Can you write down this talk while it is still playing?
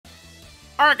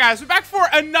Alright guys, we're back for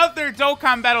another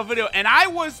Dokkan battle video, and I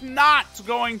was not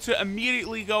going to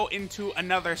immediately go into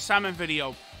another summon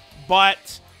video,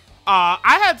 but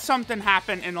I had something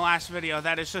happen in the last video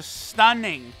that is just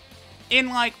stunning. In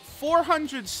like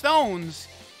 400 stones,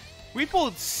 we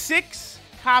pulled 6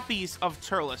 copies of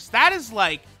Turles. That is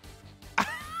like...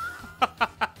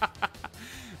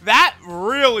 that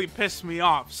really pissed me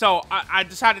off. So I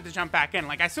decided to jump back in.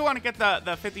 Like, I still want to get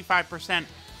the 55%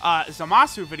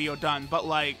 ZAMASU video done, but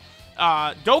like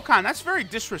Dokkan, that's very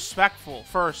disrespectful.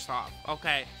 First off,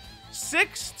 okay,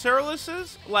 6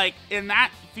 Turleses like in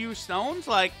that few stones,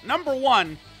 like, number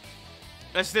 1,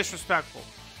 that's disrespectful.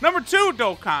 Number 2,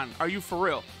 Dokkan, are you for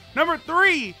real? Number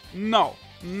 3, no.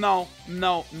 And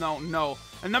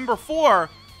number 4,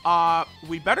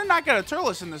 we better not get a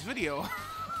Turles in this video.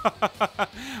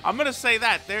 I'm gonna say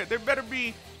that there better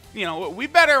be, you know, we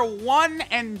better one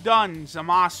and done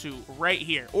ZAMASU right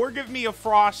here, or give me a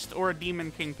Frost or a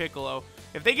Demon King Piccolo.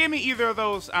 If they give me either of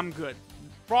those, I'm good.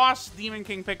 Frost, Demon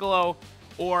King Piccolo,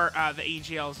 or the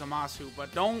AGL ZAMASU.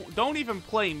 But don't even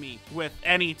play me with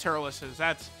any Turleses.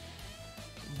 That's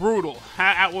brutal.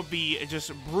 That would be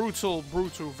just brutal,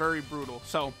 very brutal.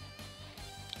 So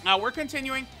we're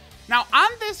continuing now on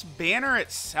this banner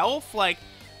itself. Like,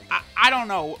 I don't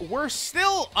know. We're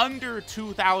still under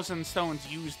 2,000 stones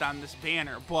used on this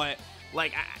banner, but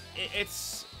like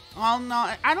it's, well,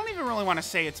 no, I don't even really want to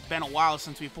say it's been a while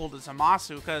since we pulled a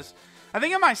ZAMASU, because I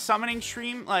think in my summoning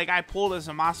stream, like, I pulled a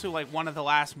ZAMASU like one of the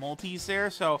last multis there.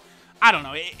 So I don't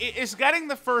know. It's getting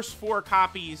the first 4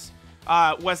 copies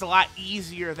was a lot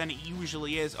easier than it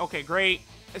usually is. Okay, great.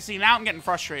 See, now I'm getting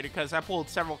frustrated because I pulled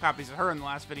several copies of her in the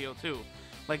last video too.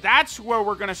 Like, that's where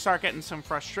we're gonna start getting some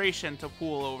frustration to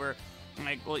pool over.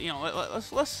 Like, well, you know,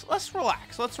 let's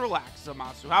relax. Let's relax,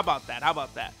 ZAMASU. How about that? How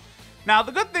about that? Now,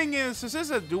 the good thing is this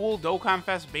is a dual Dokkan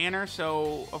Fest banner,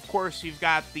 so of course you've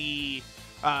got the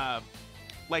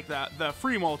like the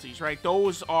free multis, right?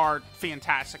 Those are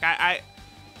fantastic.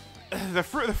 The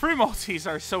free multis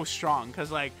are so strong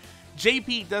because, like,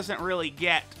 JP doesn't really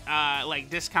get like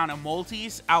discounted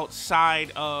multis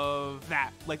outside of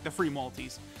that, like the free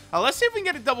multis. Let's see if we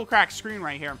can get a double crack screen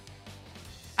right here.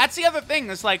 That's the other thing.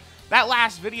 Is like that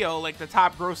last video, like the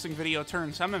top grossing video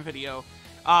turned summon video.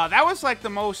 That was like the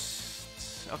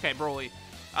most. Okay, Broly.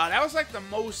 That was like the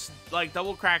most like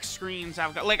double crack screens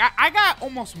I've got. Like I got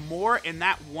almost more in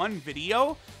that one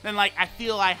video than like I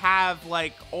feel I have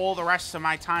like all the rest of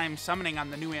my time summoning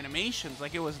on the new animations.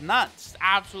 Like, it was nuts,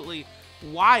 absolutely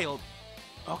wild.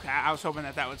 Okay, I was hoping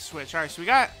that would switch. All right, so we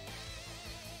got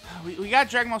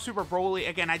Dragon Ball Super Broly.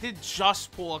 Again, I did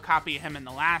just pull a copy of him in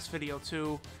the last video,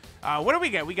 too. What do we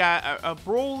get? We got a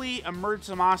Broly, a Merge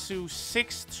ZAMASU,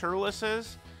 6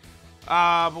 Turleses.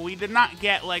 But we did not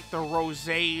get, like, the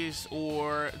Rosés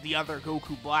or the other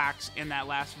Goku Blacks in that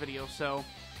last video. So,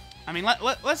 I mean,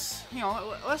 let's, you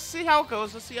know, let's see how it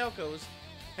goes. Let's see how it goes.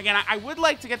 Again, I would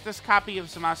like to get this copy of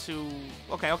ZAMASU.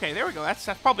 Okay, there we go. That's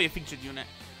probably a featured unit.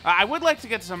 I would like to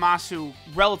get ZAMASU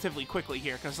relatively quickly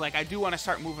here, because, like, I do want to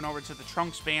start moving over to the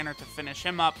Trunks banner to finish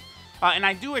him up. And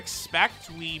I do expect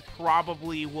we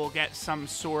probably will get some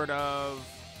sort of,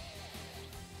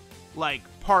 like,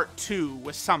 part 2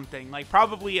 with something. Like,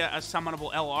 probably a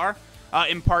summonable LR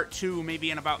in part 2, maybe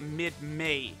in about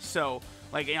mid-May. So,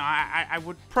 like, you know, I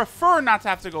would prefer not to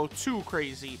have to go too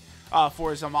crazy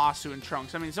for ZAMASU and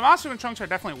Trunks. I mean, ZAMASU and Trunks are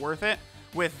definitely worth it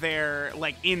with their,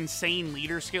 like, insane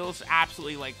leader skills.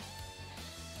 Absolutely, like...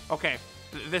 Okay,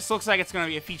 this looks like it's going to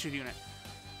be a featured unit.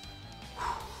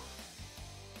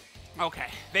 Okay,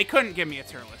 they couldn't give me a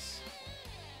Turles.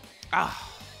 Ah.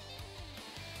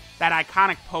 That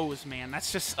iconic pose, man.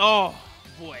 That's just... Oh,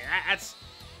 boy.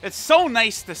 It's so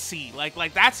nice to see.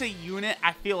 Like that's a unit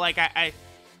I feel like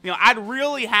you know, I'd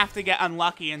really have to get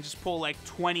unlucky and just pull, like,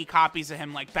 20 copies of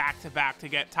him, like, back-to-back to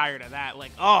get tired of that.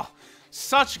 Like, oh...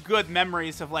 Such good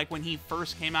memories of, like, when he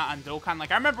first came out on Dokkan.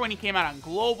 Like, I remember when he came out on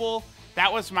Global.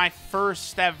 That was my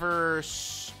first ever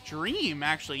stream,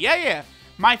 actually. Yeah.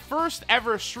 My first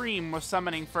ever stream was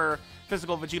summoning for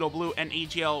Physical Vegito Blue and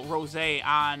AGL Rosé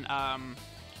on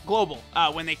Global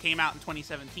when they came out in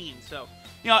 2017. So,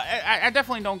 you know, I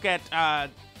definitely don't get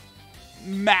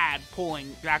mad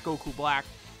pulling that Goku Black.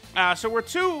 So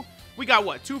we got,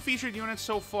 what, 2 featured units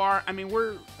so far. I mean,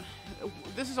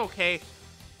 this is okay.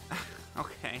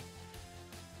 Okay.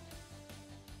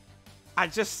 I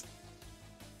just...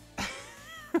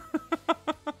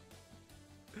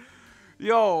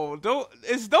 Yo,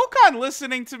 is Dokkan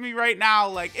listening to me right now?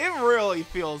 Like, it really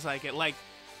feels like it. Like,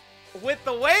 with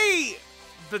the way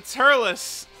the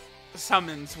Turles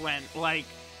summons went, like,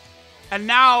 And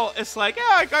now it's like,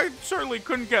 yeah, I certainly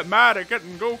couldn't get mad at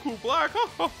getting Goku Black.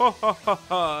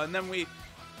 And then we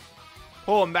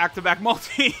pull him back-to-back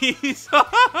multis.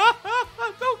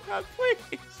 Dokkan,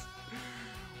 please.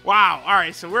 Wow. All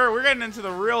right, so we're getting into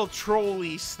the real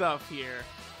trolly stuff here.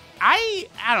 I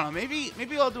don't know.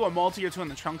 Maybe I'll do a multi or two on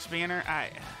the Trunks banner. I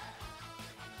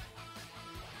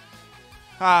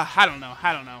don't know.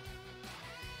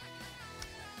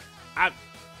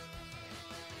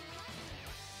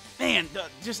 Man,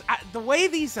 the way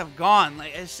these have gone,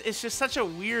 like it's just such a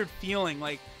weird feeling.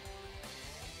 Like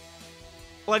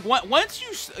once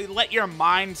you let your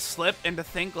mind slip and to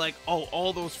think like, oh,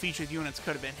 all those featured units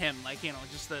could have been him. Like, you know,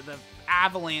 just the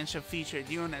avalanche of featured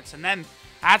units, and then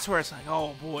that's where it's like,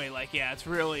 oh boy, like, yeah, it's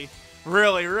really,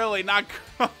 really, really not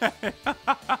good.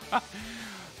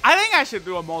 I think I should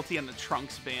do a multi on the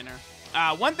Trunks banner.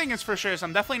 One thing is for sure is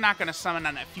I'm definitely not going to summon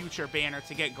on that future banner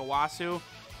to get Gowasu.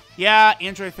 Yeah,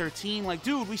 Android 13. Like,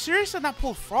 dude, we seriously not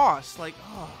pulled Frost. Like,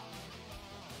 oh.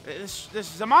 This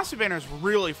ZAMASU banner is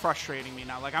really frustrating me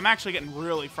now. Like, I'm actually getting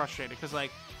really frustrated because,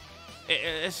 like,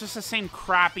 it's just the same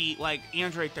crappy, like,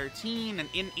 Android 13 and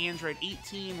in Android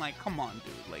 18. Like, come on,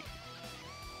 dude. Like,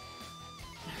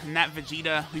 and that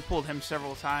Vegeta, we pulled him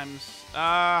several times.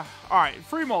 All right,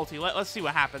 free multi. Let's see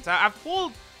what happens. I've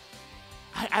pulled...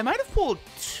 I might have pulled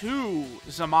 2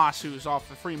 ZAMASUs off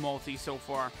the free multi so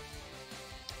far.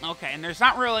 Okay, and there's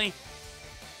not really...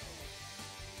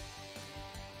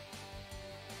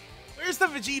 Where's the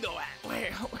Vegito at?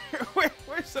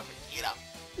 Where's the Vegito?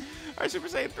 Our Super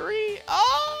Saiyan 3?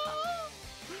 Oh!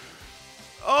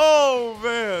 Oh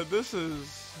man, this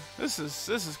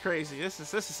is crazy. This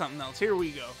is something else. Here we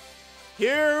go.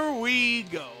 Here we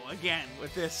go again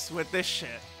with this shit.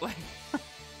 Like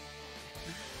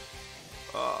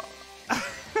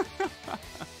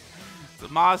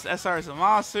SR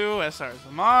ZAMASU, SR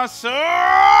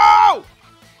ZAMASU!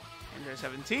 Android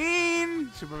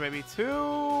 17, Super Baby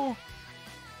 2.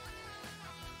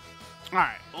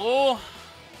 Alright, we'll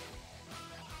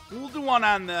do one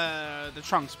on the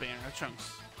Trunks banner,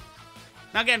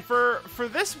 Now again, for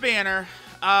this banner,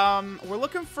 we're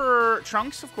looking for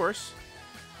Trunks, of course.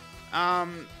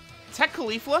 Tech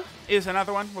Caulifla is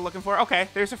another one we're looking for. Okay,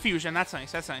 there's a fusion. That's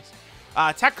nice.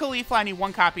 Tech Caulifla, I need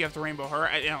 1 copy of the Rainbow Her.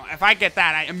 You know, if I get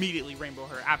that, I immediately Rainbow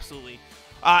Her. Absolutely.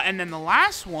 And then the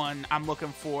last one I'm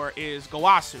looking for is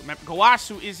Gowasu.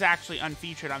 Gowasu is actually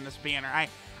unfeatured on this banner.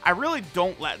 I really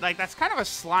don't like, that's kind of a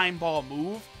slime ball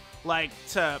move. Like,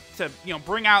 to you know,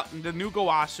 bring out the new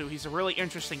Gowasu. He's a really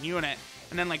interesting unit.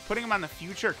 And then, like, putting him on the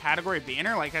future category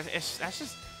banner, like, that's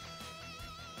just...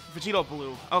 Vegito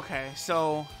Blue. Okay,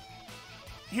 so...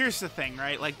 Here's the thing,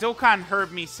 right? Like, Dokkan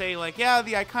heard me say, like, yeah,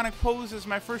 the iconic pose is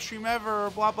my first stream ever,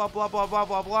 blah, blah, blah, blah, blah,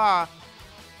 blah, blah.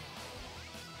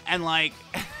 And, like...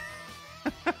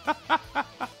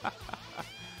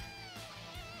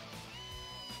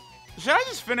 Should I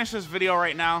just finish this video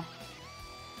right now?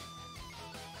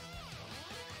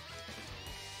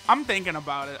 I'm thinking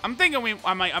about it. I'm thinking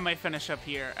I might finish up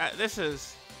here. This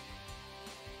is...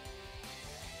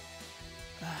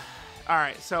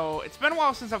 Alright, so it's been a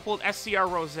while since I've pulled SCR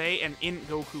Rose and in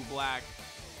Goku Black.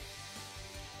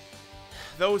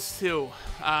 Those two.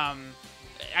 I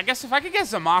guess if I could get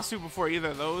ZAMASU before either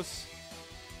of those,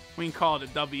 we can call it a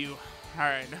W.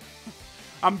 Alright.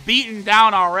 I'm beaten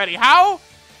down already. How?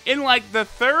 In like the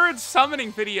 3rd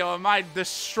summoning video am I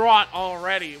distraught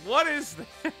already? What is this?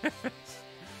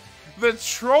 The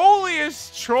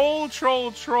trolliest troll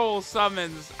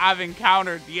summons I've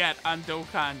encountered yet on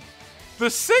Dokkan. The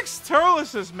 6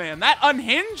 Turleses, man, that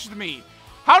unhinged me.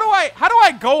 How do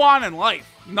I go on in life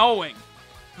knowing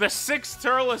the 6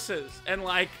 Turleses and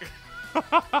like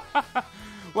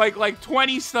like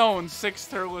 20 stones, 6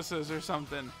 Turleses or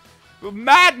something?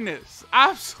 Madness,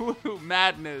 absolute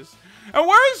madness. And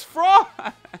where's Frost?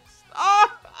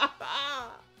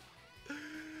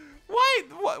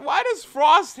 Why does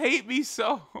Frost hate me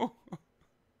so? Well,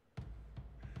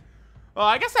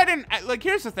 I guess I didn't like.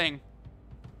 Here's the thing.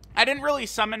 I didn't really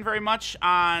summon very much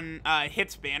on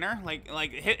Hit's banner.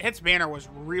 Like Hit's banner was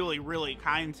really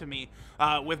kind to me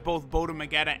with both Boda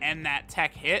Magetta and that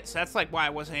tech hit. So that's like why I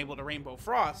wasn't able to Rainbow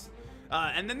Frost.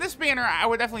 And then this banner, I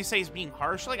would definitely say is being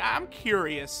harsh. Like I'm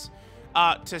curious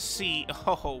to see.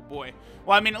 Oh boy.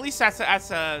 Well, I mean, at least that's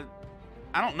a.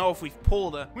 I don't know if we've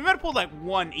pulled a. We might have pulled like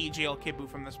 1 AJL Kibu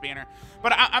from this banner,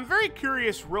 but I'm very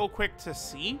curious, real quick, to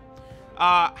see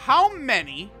how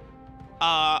many.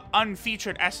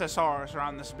 Unfeatured SSRs are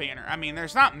on this banner. I mean,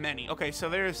 there's not many. Okay, so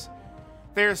there's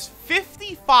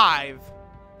 55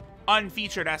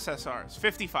 unfeatured SSRs.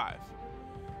 55.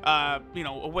 You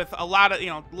know, with a lot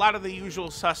of the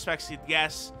usual suspects you'd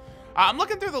guess. I'm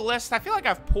looking through the list. I feel like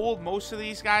I've pulled most of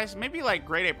these guys. Maybe like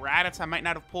Great Ape Raditz I might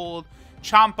not have pulled.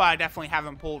 Champa I definitely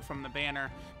haven't pulled from the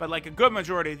banner. But like a good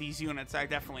majority of these units I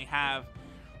definitely have.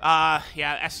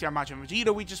 Yeah, SCR Majin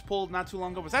Vegeta we just pulled not too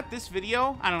long ago. Was that this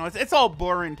video? I don't know. It's all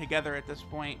blurring together at this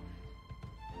point.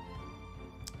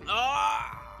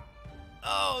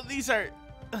 Oh, these are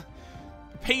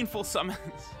painful summons.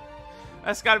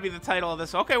 That's got to be the title of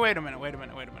this. Okay, wait a minute.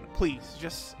 Please,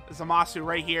 just Zamasu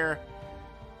right here.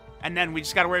 And then we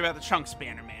just got to worry about the Trunks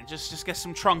banner, man. Just get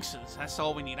some Trunkses. That's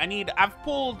all we need. I've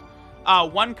pulled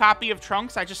one copy of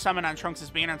Trunks. I just summoned on Trunks'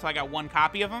 banner until I got one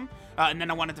copy of him. And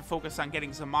then I wanted to focus on getting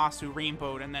Zamasu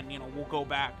rainbowed, and then, you know, we'll go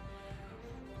back.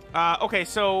 Okay,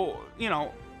 so, you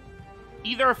know,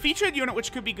 either a featured unit,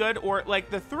 which could be good, or, like,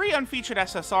 the 3 unfeatured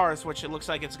SSRs, which it looks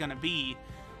like it's going to be.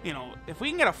 You know, if we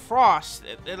can get a Frost,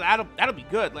 that'll be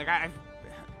good. Like,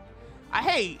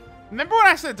 hey, remember when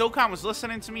I said Dokkan was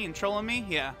listening to me and trolling me?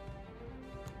 Yeah.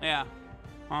 Yeah.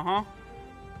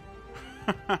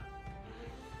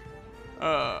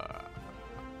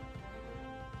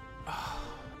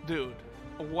 Dude,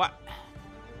 what?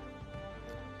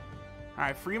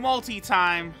 Alright, free multi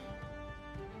time.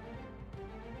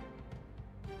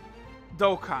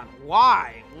 Dokkan.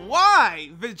 Why? Why?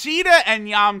 Vegeta and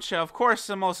Yamcha, of course,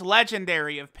 the most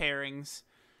legendary of pairings.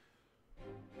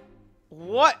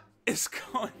 What is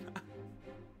going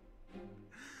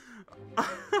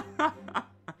on?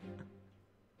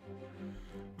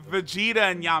 Vegeta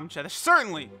and Yamcha.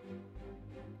 Certainly.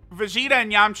 Vegeta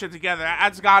and Yamcha together,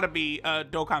 that's gotta be a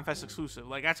Dokkan Fest exclusive.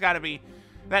 Like, that's gotta be...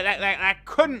 That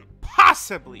couldn't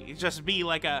possibly just be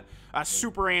like a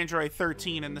Super Android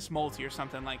 13 in this multi or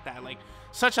something like that. Like,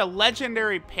 such a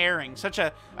legendary pairing, such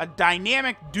a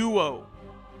dynamic duo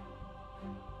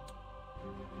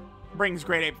brings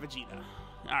Great Ape Vegeta.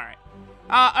 Alright.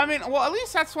 I mean, well, at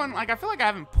least that's one, like, I feel like I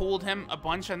haven't pulled him a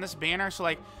bunch on this banner, so,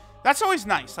 like, that's always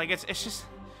nice. Like, it's just,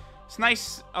 it's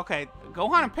nice. Okay,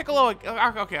 Gohan and Piccolo,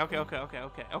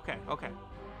 okay.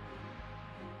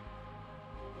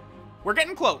 We're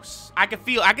getting close. I could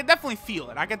definitely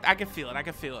feel it. I could feel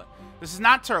it. This is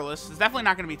not Turles. It's definitely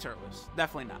not going to be Turles.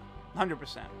 Definitely not.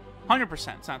 100%.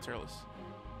 100% it's not Turles.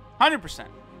 100%.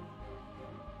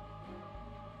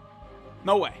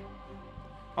 No way.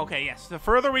 Okay, yes. The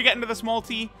further we get into this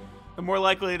multi, the more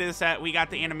likely it is that we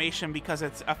got the animation because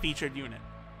it's a featured unit.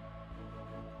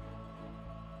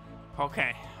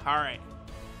 Okay. Alright.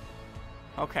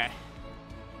 Okay.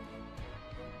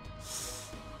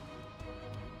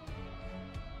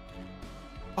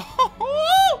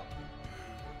 Oh!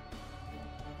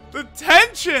 The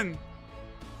tension!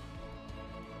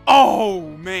 Oh,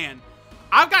 man.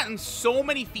 I've gotten so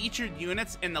many featured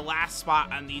units in the last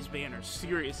spot on these banners.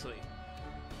 Seriously.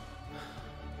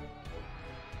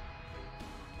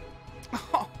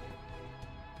 Oh.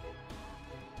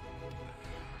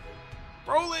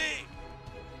 Broly!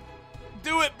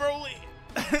 Do it, Broly!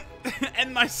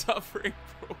 End my suffering,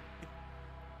 Broly.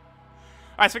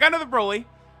 Alright, so we got another Broly.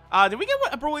 Did we get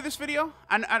a Broly this video?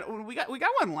 We got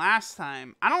one last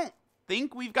time. I don't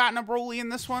think we've gotten a Broly in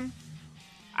this one.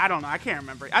 I don't know. I can't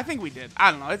remember. I think we did.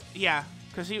 I don't know. Yeah,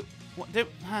 because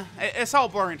it's all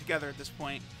blurring together at this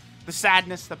point. The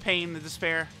sadness, the pain, the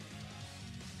despair.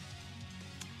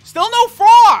 Still no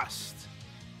Frost!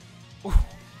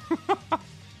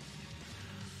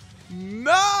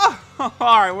 No!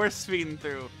 Alright, we're speeding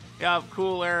through. Yup,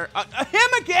 cooler.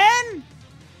 Him again?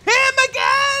 Him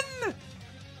again!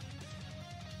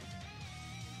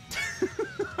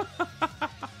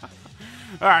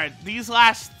 Alright, these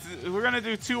last... We're gonna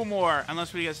do 2 more,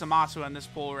 unless we get ZAMASU on this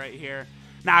pull right here.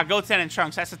 Nah, Goten and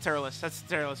Trunks. That's a Turles. That's a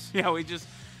Turles. Yeah, we just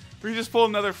pulled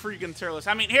another freaking Turles.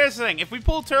 I mean, here's the thing. If we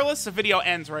pull Turles, the video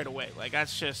ends right away. Like,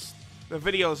 that's just... The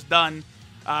video's done.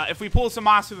 If we pull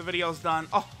ZAMASU, the video's done.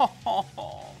 Oh, no.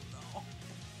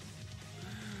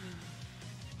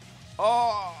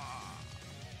 Oh.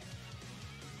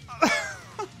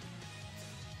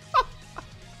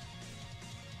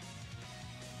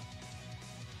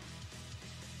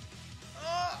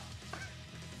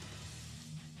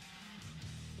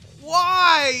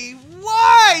 Why?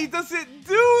 Why does it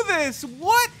do this?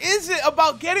 What is it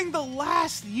about getting the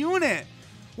last unit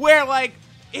where, like,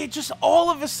 it just all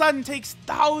of a sudden takes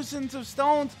thousands of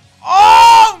stones?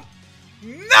 Oh!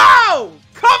 No!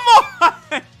 Come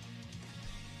on!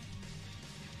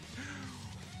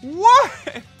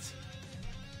 What?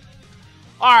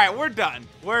 Alright, we're done.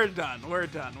 We're done.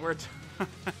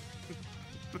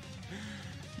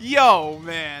 Yo,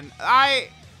 man.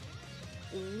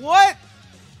 What?